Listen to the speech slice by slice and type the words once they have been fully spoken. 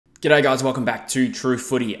G'day guys, welcome back to True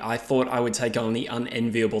Footy. I thought I would take on the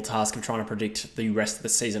unenviable task of trying to predict the rest of the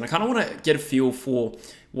season. I kind of want to get a feel for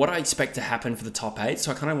what I expect to happen for the top 8,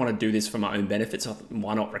 so I kind of want to do this for my own benefit, so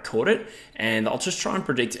why not record it? And I'll just try and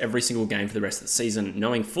predict every single game for the rest of the season,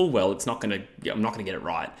 knowing full well I'm not going to get it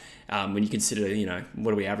right. When you consider,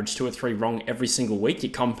 what do we average, 2 or 3 wrong every single week,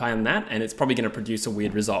 you compound that, and it's probably going to produce a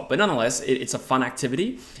weird result. But nonetheless, it's a fun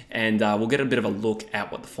activity, and we'll get a bit of a look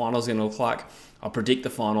at what the finals are going to look like. I'll predict the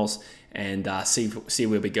finals and see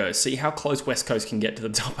where we go. See how close West Coast can get to the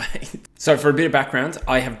top 8. So for a bit of background,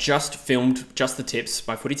 I have just filmed just the tips,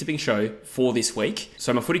 my footy tipping show for this week.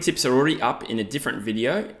 So my footy tips are already up in a different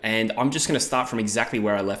video, and I'm just going to start from exactly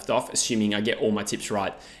where I left off, assuming I get all my tips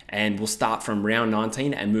right. And we'll start from round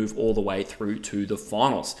 19 and move all the way through to the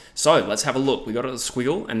finals. So let's have a look. We got a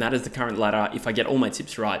squiggle, and that is the current ladder if I get all my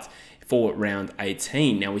tips right for round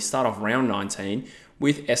 18. Now we start off round 19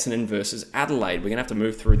 with Essendon versus Adelaide. We're going to have to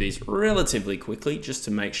move through these relatively quickly just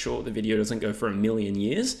to make sure the video doesn't go for a million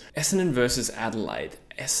years. Essendon versus Adelaide.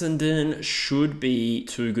 Essendon should be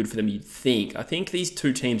too good for them, you'd think. I think these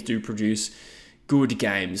two teams do produce good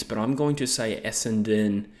games, but I'm going to say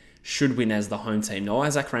Essendon should win as the home team. No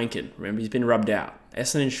Isaac Rankin. Remember, he's been rubbed out.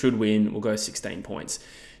 Essendon should win. We'll go 16 points.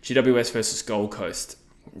 GWS versus Gold Coast.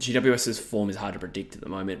 GWS's form is hard to predict at the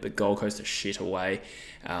moment, but Gold Coast are shit away.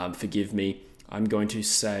 Forgive me. I'm going to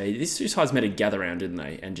say, these two sides met a gather round, didn't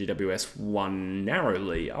they? And GWS won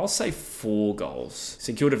narrowly. I'll say 4 goals.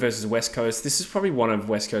 St Kilda versus West Coast. This is probably one of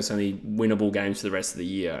West Coast's only winnable games for the rest of the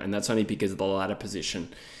year, and that's only because of the ladder position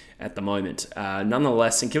at the moment.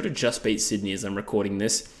 Nonetheless, St Kilda just beat Sydney as I'm recording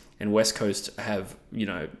this, and West Coast have,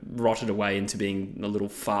 rotted away into being a little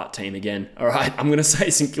fart team again. All right, I'm going to say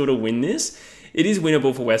St Kilda win this. It is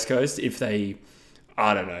winnable for West Coast if they,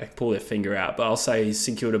 pull their finger out, but I'll say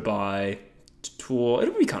St Kilda by...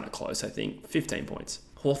 it'll be kind of close, I think. 15 points.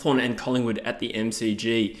 Hawthorn and Collingwood at the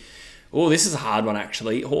MCG. Oh, this is a hard one,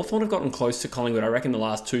 actually. Hawthorn have gotten close to Collingwood, I reckon, the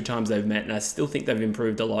last 2 times they've met, and I still think they've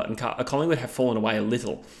improved a lot, and Collingwood have fallen away a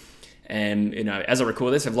little. And, as I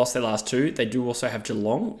record this, they've lost their last 2. They do also have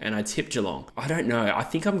Geelong, and I tip Geelong. I don't know. I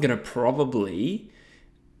think I'm going to probably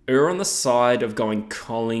err on the side of going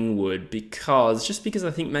Collingwood because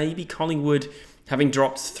I think maybe Collingwood, having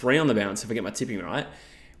dropped 3 on the bounce, if I get my tipping right,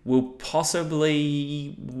 will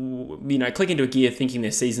possibly, click into a gear thinking their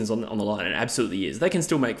season's on the line, and it absolutely is. They can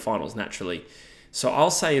still make finals, naturally. So I'll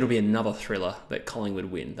say it'll be another thriller that Collingwood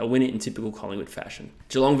win. They'll win it in typical Collingwood fashion.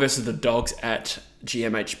 Geelong versus the Dogs at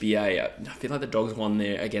GMHBA. I feel like the Dogs won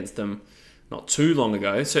there against them not too long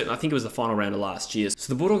ago. Certainly, I think it was the final round of last year.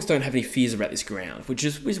 So the Bulldogs don't have any fears about this ground, which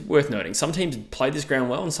is worth noting. Some teams play this ground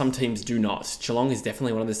well and some teams do not. Geelong is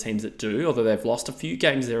definitely one of those teams that do, although they've lost a few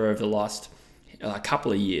games there over the last a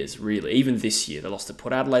couple of years, really. Even this year, they lost to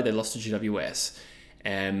Port Adelaide, they lost to GWS.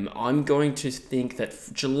 I'm going to think that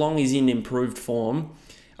Geelong is in improved form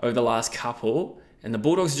over the last couple, and the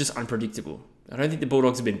Bulldogs are just unpredictable. I don't think the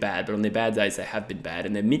Bulldogs have been bad, but on their bad days, they have been bad,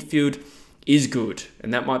 and their midfield is good,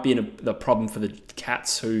 and that might be the problem for the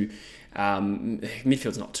Cats, who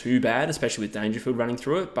midfield's not too bad, especially with Dangerfield running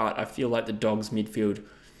through it, but I feel like the Dogs' midfield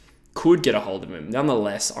could get a hold of him.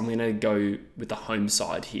 Nonetheless, I'm going to go with the home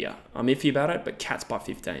side here. I'm iffy about it, but Cats by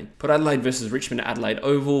 15. Port Adelaide versus Richmond at Adelaide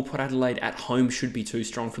Oval. Port Adelaide at home should be too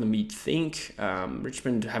strong for them, you'd think.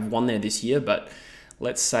 Richmond have won there this year, but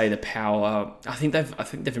let's say the power... I think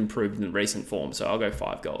they've improved in recent form, so I'll go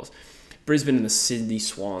 5 goals. Brisbane and the Sydney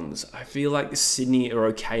Swans. I feel like the Sydney are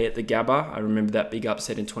okay at the Gabba. I remember that big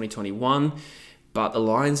upset in 2021. But the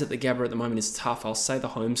Lions at the Gabba at the moment is tough. I'll say the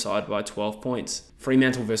home side by 12 points.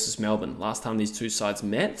 Fremantle versus Melbourne. Last time these two sides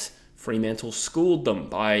met, Fremantle schooled them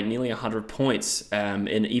by nearly 100 points. And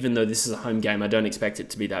even though this is a home game, I don't expect it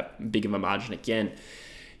to be that big of a margin again.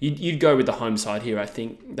 You'd go with the home side here. I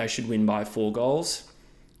think they should win by 4 goals.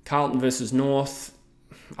 Carlton versus North.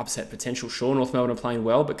 Upset potential. Sure, North Melbourne are playing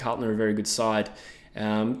well, but Carlton are a very good side.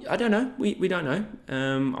 I don't know. We don't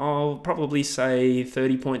know. I'll probably say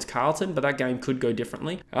 30 points Carlton, but that game could go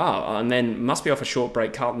differently. And then must be off a short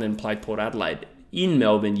break. Carlton then played Port Adelaide. In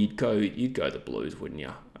Melbourne, you'd go the Blues, wouldn't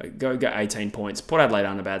you? Go 18 points. Port Adelaide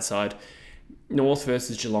aren't a bad side. North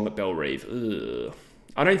versus Geelong at Bellerive. Ugh.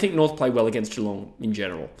 I don't think North play well against Geelong in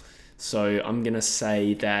general. So I'm going to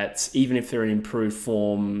say that even if they're in improved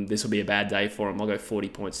form, this will be a bad day for them. I'll go 40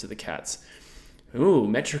 points to the Cats. Ooh,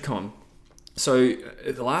 Metricon. So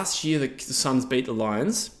the last year, the Suns beat the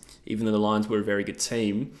Lions, even though the Lions were a very good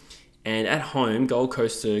team. And at home, Gold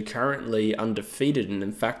Coast are currently undefeated. And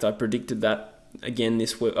in fact, I predicted that again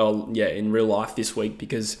this week. Oh, yeah, in real life this week.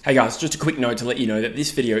 Because, hey guys, just a quick note to let you know that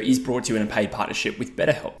this video is brought to you in a paid partnership with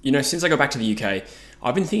BetterHelp. Since I got back to the UK,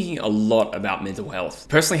 I've been thinking a lot about mental health.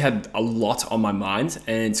 Personally had a lot on my mind,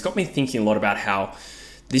 and it's got me thinking a lot about how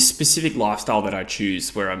this specific lifestyle that I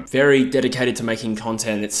choose, where I'm very dedicated to making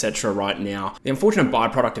content, etc. right now, the unfortunate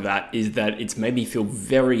byproduct of that is that it's made me feel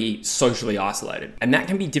very socially isolated. And that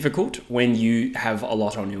can be difficult when you have a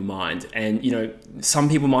lot on your mind. And, you know, some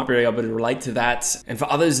people might be able to relate to that. And for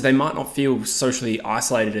others, they might not feel socially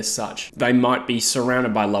isolated as such. They might be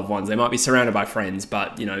surrounded by loved ones. They might be surrounded by friends.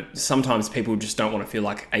 But, you know, sometimes people just don't want to feel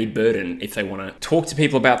like a burden if they want to talk to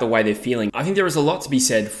people about the way they're feeling. I think there is a lot to be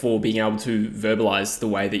said for being able to verbalize the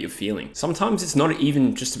way that you're feeling. Sometimes it's not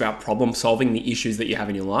even just about problem solving the issues that you have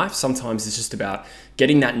in your life. Sometimes it's just about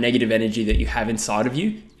getting that negative energy that you have inside of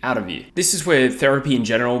you out of you. This is where therapy in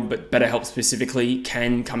general, but BetterHelp specifically,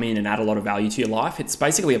 can come in and add a lot of value to your life. It's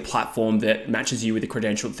basically a platform that matches you with a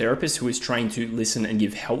credentialed therapist who is trained to listen and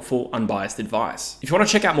give helpful, unbiased advice. If you want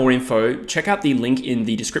to check out more info, check out the link in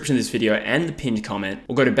the description of this video and the pinned comment,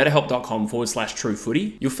 or go to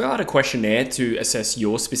betterhelp.com/truefooty. You'll fill out a questionnaire to assess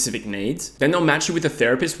your specific needs. Then they'll match you with a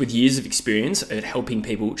therapist with years of experience at helping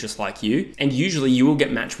people just like you. And usually you will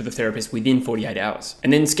get matched with a therapist within 48 hours.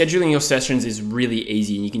 And then scheduling your sessions is really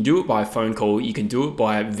easy. And you can do it by a phone call, you can do it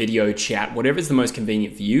by a video chat, whatever is the most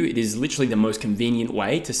convenient for you. It is literally the most convenient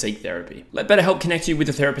way to seek therapy. Let BetterHelp connect you with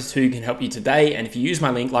a therapist who can help you today. And if you use my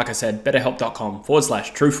link, like I said,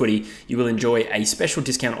 betterhelp.com/truefooty, you will enjoy a special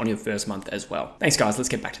discount on your first month as well. Thanks guys, let's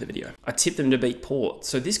get back to the video. I tipped them to beat Port.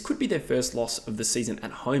 So this could be their first loss of the season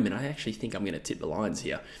at home. And I actually think I'm going to tip the Lions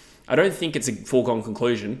here. I don't think it's a foregone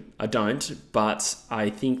conclusion. I don't, but I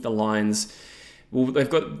think the Lions, well, they've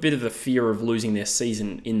got a bit of the fear of losing their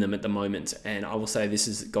season in them at the moment, and I will say this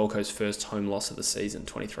is Gold Coast's first home loss of the season,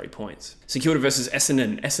 23 points. St Kilda versus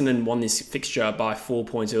Essendon. Essendon won this fixture by 4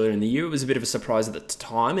 points earlier in the year. It was a bit of a surprise at the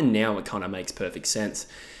time, and now it kind of makes perfect sense.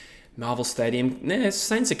 Marvel Stadium,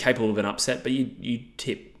 Saints are capable of an upset, but you'd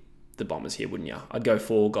tip the Bombers here, wouldn't you? I'd go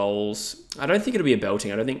 4 goals. I don't think it'll be a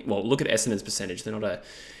belting. I don't think, well, look at Essendon's percentage. They're not a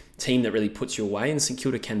team that really puts you away, and St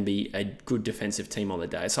Kilda can be a good defensive team on the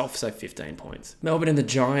day. So I'll say 15 points. Melbourne and the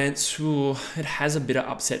Giants, ooh, it has a bit of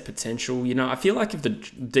upset potential. You know, I feel like if the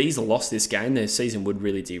D's lost this game, their season would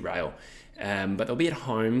really derail. But they'll be at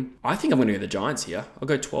home. I think I'm going to go the Giants here. I'll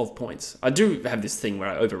go 12 points. I do have this thing where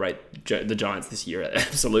I overrate the Giants this year,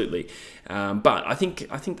 absolutely. But I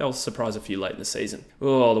think they'll surprise a few late in the season.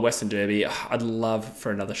 Oh, the Western Derby. I'd love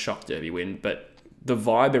for another shock Derby win, but the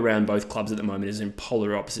vibe around both clubs at the moment is in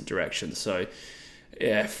polar opposite directions. So,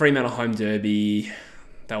 yeah, Fremantle home derby,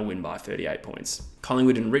 they'll win by 38 points.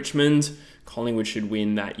 Collingwood and Richmond. Collingwood should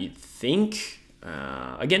win that, you'd think.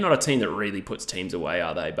 Again, not a team that really puts teams away,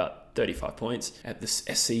 are they? But 35 points. At the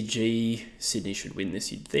SCG, Sydney should win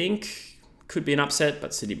this, you'd think. Could be an upset,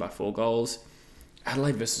 but Sydney by 4 goals.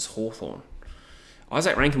 Adelaide versus Hawthorn.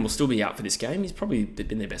 Isaac Rankin will still be out for this game. He's probably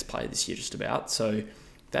been their best player this year, just about. So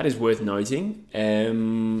that is worth noting.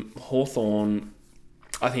 Hawthorn,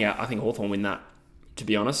 I think Hawthorn win that, to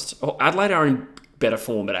be honest. Oh, Adelaide are in better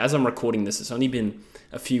form, but as I'm recording this, it's only been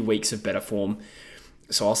a few weeks of better form.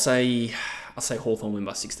 So I'll say Hawthorn win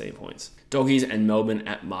by 16 points. Doggies and Melbourne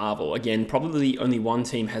at Marvel. Again, probably only one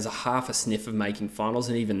team has half a sniff of making finals,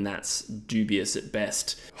 and even that's dubious at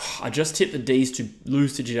best. I just tipped the D's to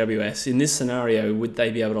lose to GWS. In this scenario, would they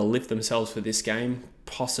be able to lift themselves for this game?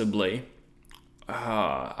 Possibly.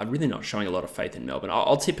 I'm really not showing a lot of faith in Melbourne.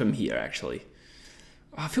 I'll tip them here, actually.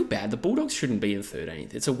 I feel bad. The Bulldogs shouldn't be in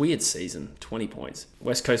 13th. It's a weird season. 20 points.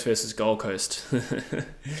 West Coast versus Gold Coast.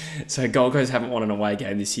 So Gold Coast haven't won an away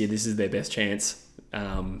game this year. This is their best chance.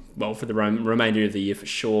 Well, for the remainder of the year for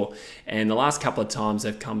sure. And the last couple of times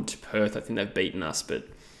they've come to Perth, I think they've beaten us, but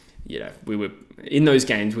you know, in those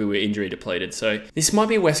games we were injury depleted. So this might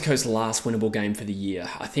be West Coast's last winnable game for the year.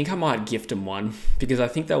 I think I might gift them one because I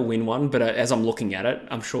think they'll win one. But as I'm looking at it,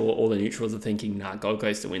 I'm sure all the neutrals are thinking, nah, Gold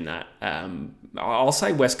Coast to win that. I'll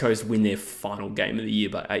say West Coast win their final game of the year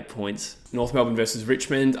by 8 points. North Melbourne versus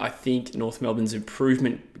Richmond. I think North Melbourne's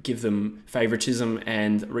improvement give them favouritism,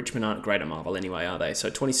 and Richmond aren't great at Marvel anyway, are they?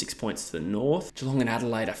 So 26 points to the North. Geelong and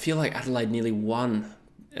Adelaide. I feel like Adelaide nearly won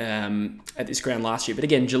at this ground last year, but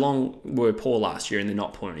again, Geelong were poor last year and they're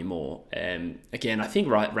not poor anymore. Again, I think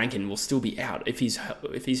Rankin will still be out if he's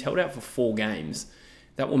held out for 4 games.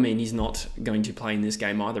 That will mean he's not going to play in this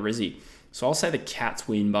game either, is he? So I'll say the Cats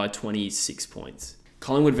win by 26 points.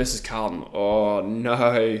 Collingwood versus Carlton. Oh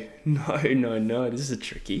no! This is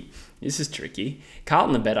tricky.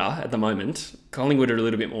 Carlton are better at the moment. Collingwood are a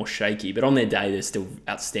little bit more shaky, but on their day they're still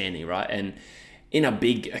outstanding, right? And in a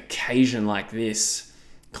big occasion like this,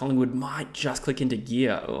 Collingwood might just click into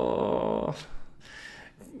gear. Oh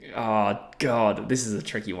God, this is a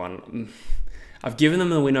tricky one. I've given them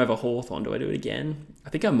the win over Hawthorn. Do I do it again? I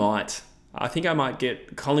think I might. I think I might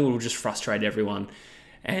get... Collingwood will just frustrate everyone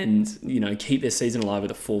and, keep their season alive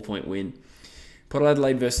with a 4-point win. Port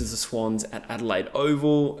Adelaide versus the Swans at Adelaide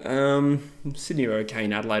Oval. Sydney are okay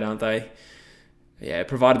in Adelaide, aren't they? Yeah,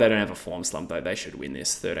 provided they don't have a form slump, though, they should win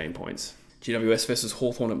this. 13 points. GWS versus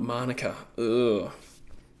Hawthorn at Manuka. Ugh.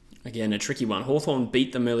 Again, a tricky one. Hawthorn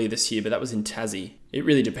beat them earlier this year, but that was in Tassie. It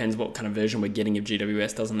really depends what kind of version we're getting of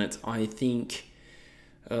GWS, doesn't it? I think...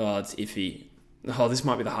 Oh, it's iffy. Oh, this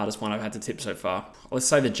might be the hardest one I've had to tip so far. Let's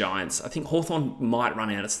say the Giants. I think Hawthorn might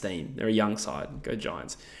run out of steam. They're a young side. Go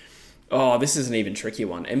Giants. Oh, this is an even trickier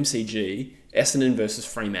one. MCG, Essendon versus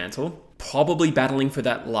Fremantle. Probably battling for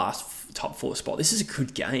that last top 4 spot. This is a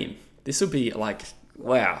good game. This will be like,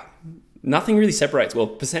 wow. Nothing really separates. Well,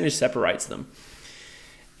 percentage separates them.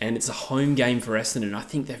 And it's a home game for Essendon. I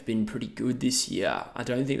think they've been pretty good this year. I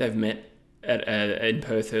don't think they've met in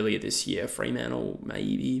Perth earlier this year. Fremantle,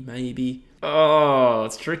 maybe. Oh,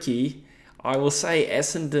 it's tricky. I will say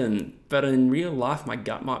Essendon, but in real life, my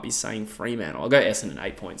gut might be saying Fremantle. I'll go Essendon,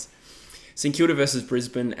 8 points. St Kilda versus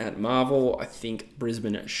Brisbane at Marvel. I think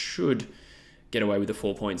Brisbane should get away with the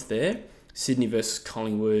 4 points there. Sydney versus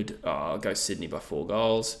Collingwood. I'll go Sydney by 4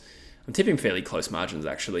 goals. I'm tipping fairly close margins,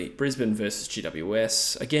 actually. Brisbane versus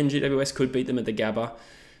GWS. Again, GWS could beat them at the Gabba.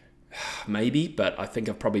 Maybe, but I think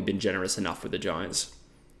I've probably been generous enough with the Giants.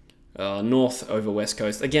 North over West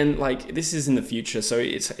Coast. Again, this is in the future, so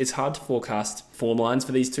it's hard to forecast form lines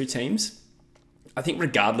for these two teams. I think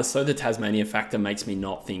regardless, though, the Tasmania factor makes me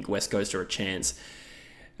not think West Coast are a chance.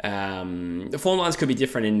 The form lines could be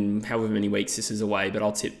different in however many weeks this is away, but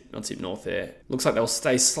I'll tip North there. Looks like they'll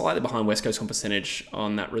stay slightly behind West Coast on percentage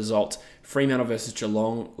on that result. Fremantle versus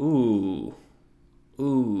Geelong. Ooh.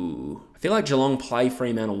 I feel like Geelong play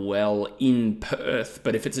Fremantle well in Perth,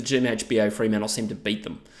 but if it's a GMHBA, Fremantle seem to beat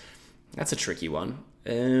them. That's a tricky one.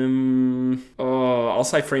 I'll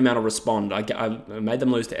say Fremantle respond. I made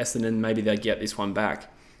them lose to Essendon. Maybe they get this one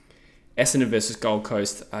back. Essendon versus Gold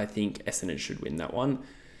Coast. I think Essendon should win that one.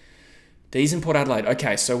 D's and Port Adelaide.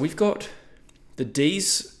 Okay, so we've got the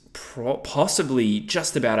D's possibly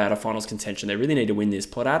just about out of finals contention. They really need to win this.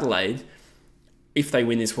 Port Adelaide, if they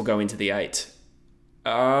win this, will go into the 8.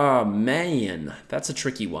 Oh, man. That's a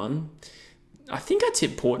tricky one. I think I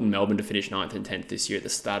tipped Port and Melbourne to finish 9th and 10th this year at the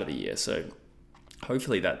start of the year, so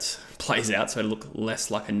hopefully that plays out so it'll look less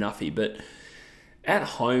like a nuffy. But at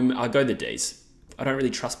home, I'll go the D's. I don't really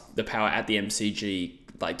trust the Power at the MCG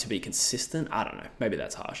to be consistent. I don't know. Maybe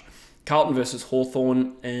that's harsh. Carlton versus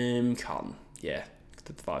Hawthorn. Carlton, yeah,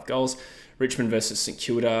 5 goals. Richmond versus St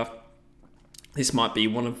Kilda. This might be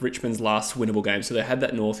one of Richmond's last winnable games. So they had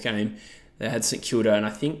that North game. They had St Kilda, and I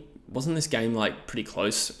think, wasn't this game pretty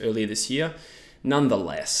close earlier this year?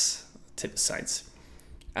 Nonetheless, tip the Saints.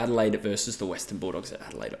 Adelaide versus the Western Bulldogs at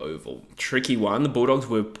Adelaide Oval. Tricky one. The Bulldogs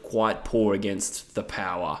were quite poor against the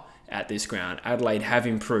Power at this ground. Adelaide have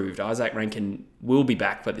improved. Isaac Rankin will be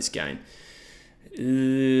back for this game.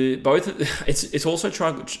 It's also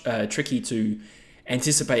tricky to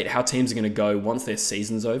anticipate how teams are going to go once their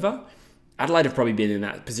season's over. Adelaide have probably been in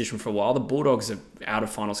that position for a while. The Bulldogs are out of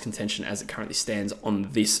finals contention as it currently stands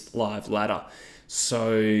on this live ladder.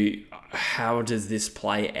 So how does this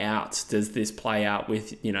play out? Does this play out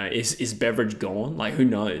with, is Beveridge gone? Who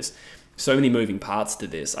knows? So many moving parts to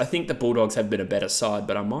this. I think the Bulldogs have been a better side,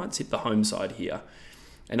 but I might tip the home side here.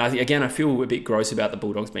 And I feel a bit gross about the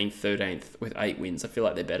Bulldogs being 13th with 8 wins. I feel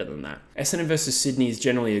like they're better than that. Essendon versus Sydney is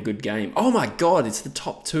generally a good game. Oh my God, it's the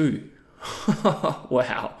top 2.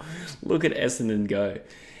 Wow. Look at Essendon go.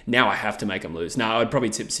 Now I have to make them lose. No, I'd probably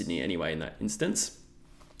tip Sydney anyway in that instance.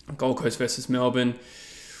 Gold Coast versus Melbourne.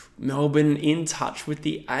 Melbourne in touch with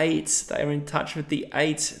the 8. They are in touch with the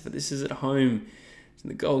 8, but this is at home.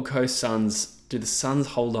 The Gold Coast Suns. Do the Suns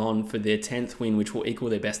hold on for their 10th win, which will equal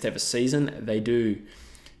their best ever season? They do.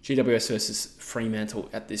 GWS versus Fremantle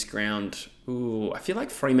at this ground. Ooh, I feel like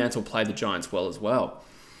Fremantle play the Giants well as well.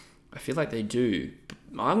 I feel like they do.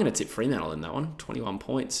 I'm going to tip Fremantle in that one. 21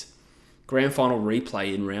 points. Grand final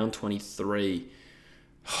replay in round 23.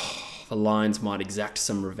 The Lions might exact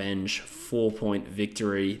some revenge. 4-point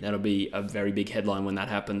victory. That'll be a very big headline when that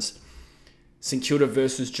happens. St Kilda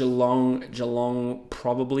versus Geelong. Geelong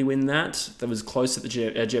probably win that. That was close at the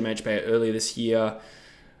GMHBA earlier this year.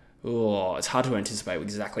 Oh, it's hard to anticipate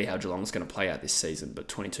exactly how Geelong's going to play out this season, but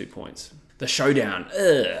 22 points. The showdown.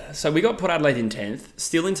 So we got Port Adelaide in 10th,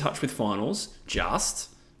 still in touch with finals, just,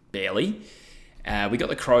 barely. We got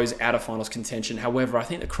the Crows out of finals contention. However, I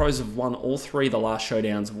think the Crows have won all 3 of the last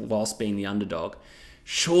showdowns whilst being the underdog.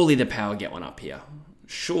 Surely the Power get one up here.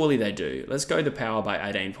 Surely they do. Let's go the Power by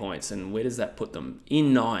 18 points. And where does that put them?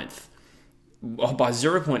 In 9th. Oh, by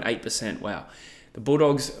 0.8%. Wow. The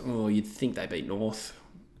Bulldogs, oh, you'd think they beat North.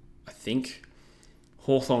 I think.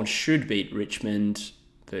 Hawthorn should beat Richmond.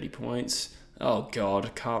 30 points. Oh,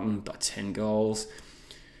 God. Carlton by 10 goals.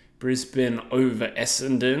 Brisbane over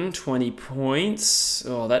Essendon. 20 points.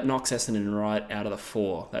 Oh, that knocks Essendon right out of the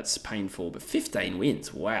 4. That's painful. But 15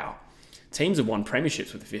 wins. Wow. Teams have won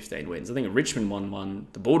premierships with 15 wins. I think Richmond won one.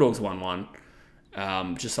 The Bulldogs won one.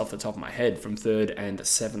 Just off the top of my head, from 3rd and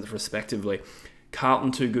 7th respectively.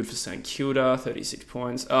 Carlton too good for St Kilda, 36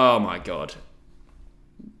 points. Oh my God.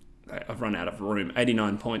 I've run out of room.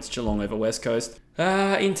 89 points, Geelong over West Coast.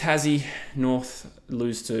 In Tassie, North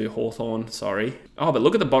lose to Hawthorn, sorry. Oh, but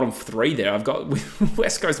look at the bottom 3 there. I've got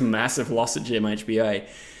West Coast massive loss at GMHBA.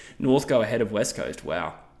 North go ahead of West Coast,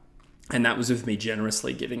 wow. And that was with me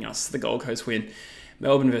generously giving us the Gold Coast win.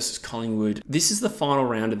 Melbourne versus Collingwood. This is the final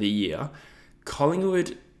round of the year.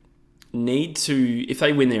 Collingwood need to, if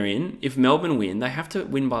they win, they're in. If Melbourne win, they have to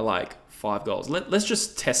win by like 5 goals. Let's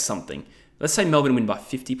just test something. Let's say Melbourne win by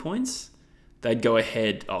 50 points. They'd go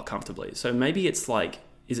ahead comfortably. So maybe it's like,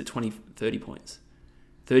 is it 20, 30 points?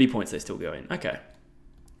 30 points they still go in. Okay.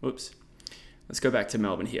 Whoops. Let's go back to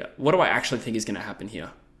Melbourne here. What do I actually think is going to happen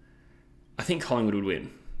here? I think Collingwood would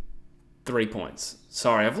win. 3 points.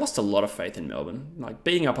 Sorry, I've lost a lot of faith in Melbourne. Like,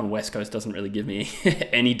 beating up on West Coast doesn't really give me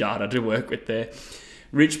any data to work with there.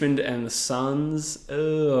 Richmond and the Suns.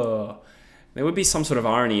 Ugh. There would be some sort of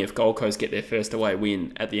irony if Gold Coast get their first away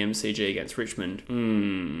win at the MCG against Richmond.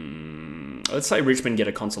 Let's say Richmond get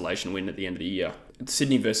a consolation win at the end of the year.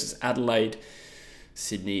 Sydney versus Adelaide.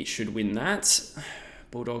 Sydney should win that.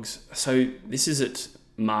 Bulldogs. So this is at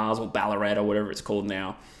Mars or Ballarat or whatever it's called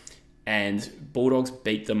now. And Bulldogs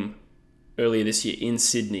beat them earlier this year in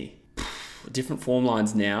Sydney. Different form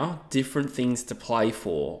lines now, different things to play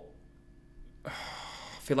for. I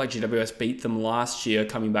feel like GWS beat them last year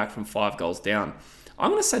coming back from 5 goals down.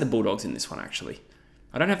 I'm going to say the Bulldogs in this one, actually.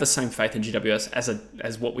 I don't have the same faith in GWS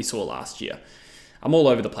as what we saw last year. I'm all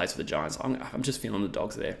over the place with the Giants. I'm just feeling the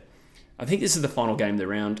Dogs there. I think this is the final game of the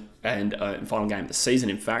round and final game of the season,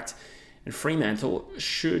 in fact. And Fremantle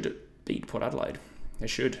should beat Port Adelaide. They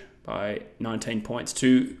should, by 19 points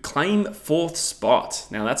to claim 4th spot.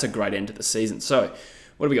 Now, that's a great end to the season. So,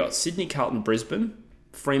 what do we got? Sydney, Carlton, Brisbane,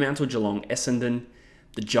 Fremantle, Geelong, Essendon.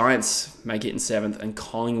 The Giants make it in 7th, and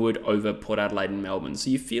Collingwood over Port Adelaide and Melbourne. So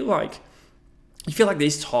you feel like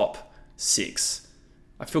these top 6,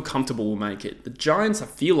 I feel comfortable will make it. The Giants, I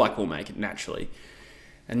feel like will make it naturally.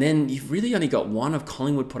 And then you've really only got one of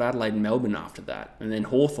Collingwood, Port Adelaide, and Melbourne after that, and then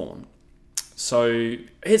Hawthorn. So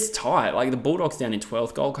it's tight. Like the Bulldogs down in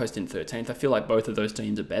 12th, Gold Coast in 13th. I feel like both of those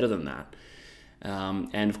teams are better than that.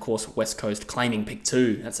 And of course, West Coast claiming pick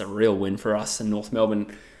 2. That's a real win for us. And North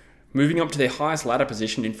Melbourne moving up to their highest ladder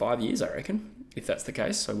position in 5 years, I reckon, if that's the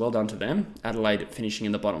case. So well done to them. Adelaide finishing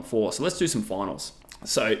in the bottom 4. So let's do some finals.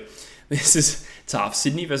 So this is tough.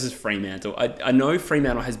 Sydney versus Fremantle. I know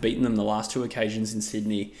Fremantle has beaten them the last 2 occasions in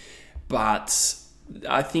Sydney, but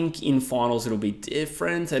I think in finals it'll be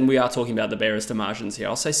different, and we are talking about the barest of margins here.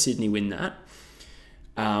 I'll say Sydney win that.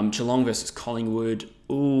 Geelong versus Collingwood.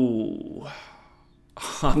 Ooh,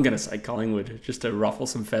 I'm going to say Collingwood, just to ruffle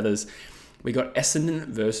some feathers. We got Essendon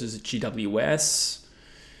versus GWS.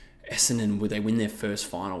 Essendon, would they win their first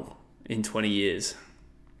final in 20 years?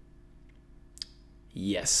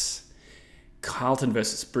 Yes. Carlton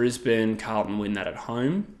versus Brisbane. Carlton win that at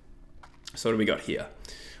home. So what do we got here?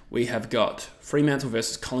 We have got Fremantle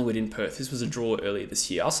versus Collingwood in Perth. This was a draw earlier this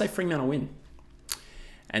year. I'll say Fremantle win.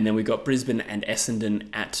 And then we've got Brisbane and Essendon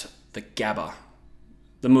at the Gabba.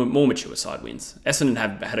 The more mature side wins. Essendon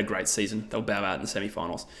have had a great season. They'll bow out in the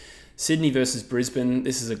semi-finals. Sydney versus Brisbane.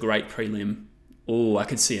 This is a great prelim. Oh, I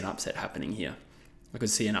could see an upset happening here. I could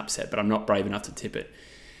see an upset, but I'm not brave enough to tip it.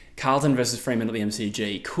 Carlton versus Fremantle at the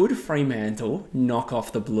MCG. Could Fremantle knock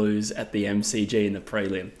off the Blues at the MCG in the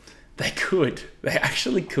prelim? They could. They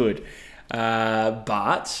actually could.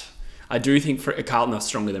 But I do think Carlton are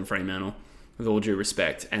stronger than Fremantle, with all due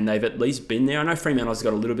respect. And they've at least been there. I know Fremantle's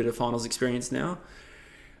got a little bit of finals experience now.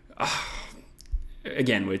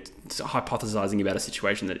 Again, we're hypothesizing about a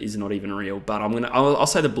situation that is not even real. But I'll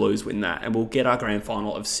say the Blues win that. And we'll get our grand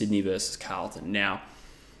final of Sydney versus Carlton. Now,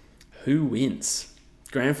 who wins?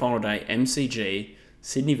 Grand final day, MCG,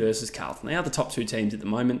 Sydney versus Carlton. They are the top 2 teams at the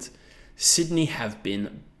moment. Sydney have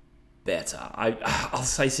been better. I'll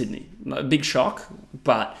say Sydney. A big shock,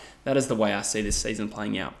 but that is the way I see this season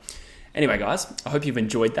playing out. Anyway, guys, I hope you've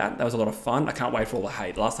enjoyed that. That was a lot of fun. I can't wait for all the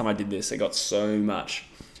hate. Last time I did this, I got so much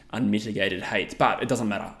unmitigated hate, but it doesn't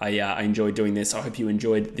matter. I enjoyed doing this. I hope you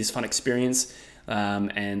enjoyed this fun experience,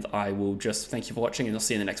 and I will just thank you for watching, and I'll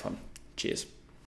see you in the next one. Cheers.